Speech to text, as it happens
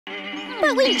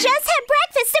But we just had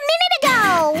breakfast a minute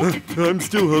ago! I'm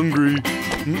still hungry.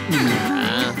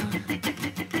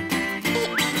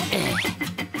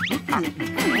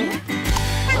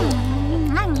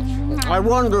 I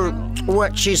wonder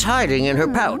what she's hiding in her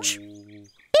pouch.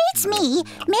 Beats me.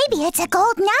 Maybe it's a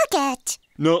gold nugget.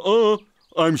 Nuh-uh.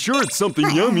 I'm sure it's something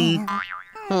yummy.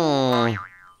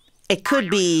 It could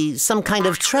be some kind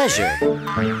of treasure.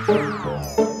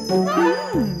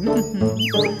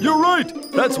 You're right.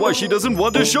 That's why she doesn't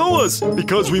want to show us,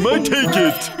 because we might take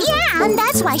it. Yeah, and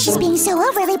that's why she's being so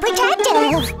overly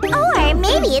protective. Or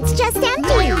maybe it's just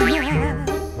empty.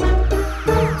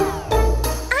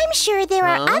 I'm sure there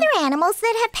are other animals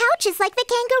that have pouches like the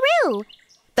kangaroo.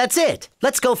 That's it.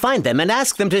 Let's go find them and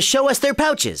ask them to show us their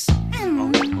pouches.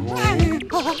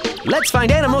 Let's find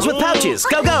animals with pouches.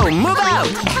 Go, go, move out!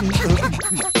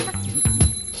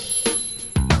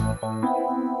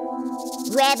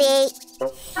 Rabby.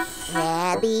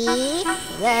 Rabby.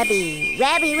 Rabby.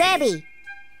 Rabby. Rabby.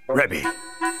 Rebby,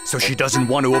 so she doesn't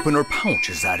want to open her pouch,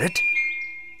 is that it?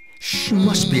 She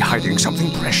must be hiding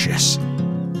something precious.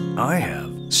 I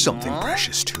have something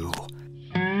precious, too.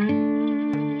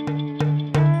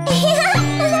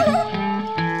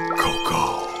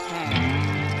 Coco.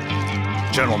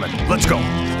 Gentlemen, let's go.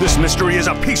 This mystery is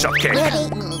a piece of cake.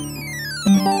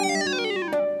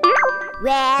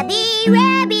 Rabby.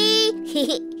 Rabby.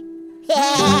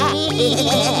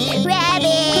 Rabby.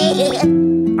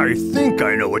 I think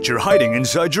I know what you're hiding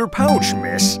inside your pouch,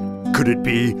 miss. Could it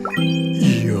be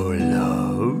your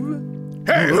love?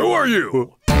 Hey, who are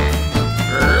you?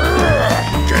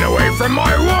 Get away from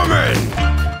my woman!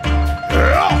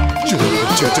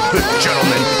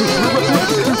 Gentlemen.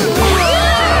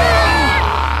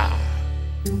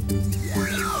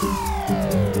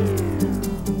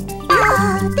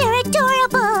 Oh, they're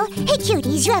adorable. Hey,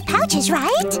 cuties, you have pouches,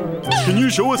 right? Can you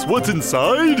show us what's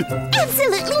inside?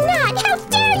 Absolutely not. How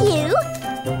dare you?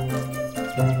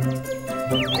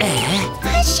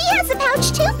 She has a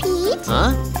pouch too, Pete.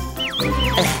 Huh?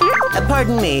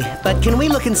 Pardon me, but can we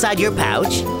look inside your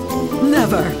pouch?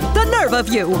 Never! The nerve of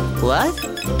you! What?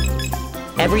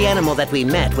 Every animal that we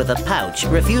met with a pouch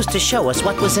refused to show us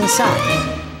what was inside.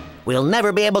 We'll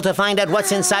never be able to find out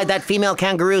what's inside that female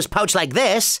kangaroo's pouch like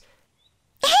this.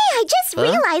 Hey, I just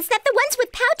realized that the ones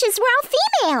with pouches were all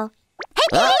female. Hey,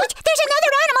 Pete, there's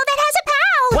another animal that has a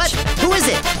pouch. What? Who is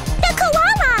it? The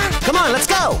koala. Come on, let's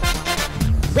go.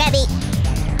 Rebby.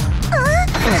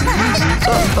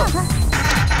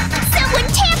 Someone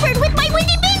tampered with my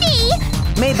windy bindy.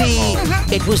 Maybe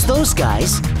it was those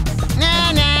guys.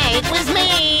 No, it was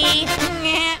me.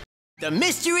 The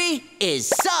mystery is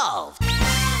solved.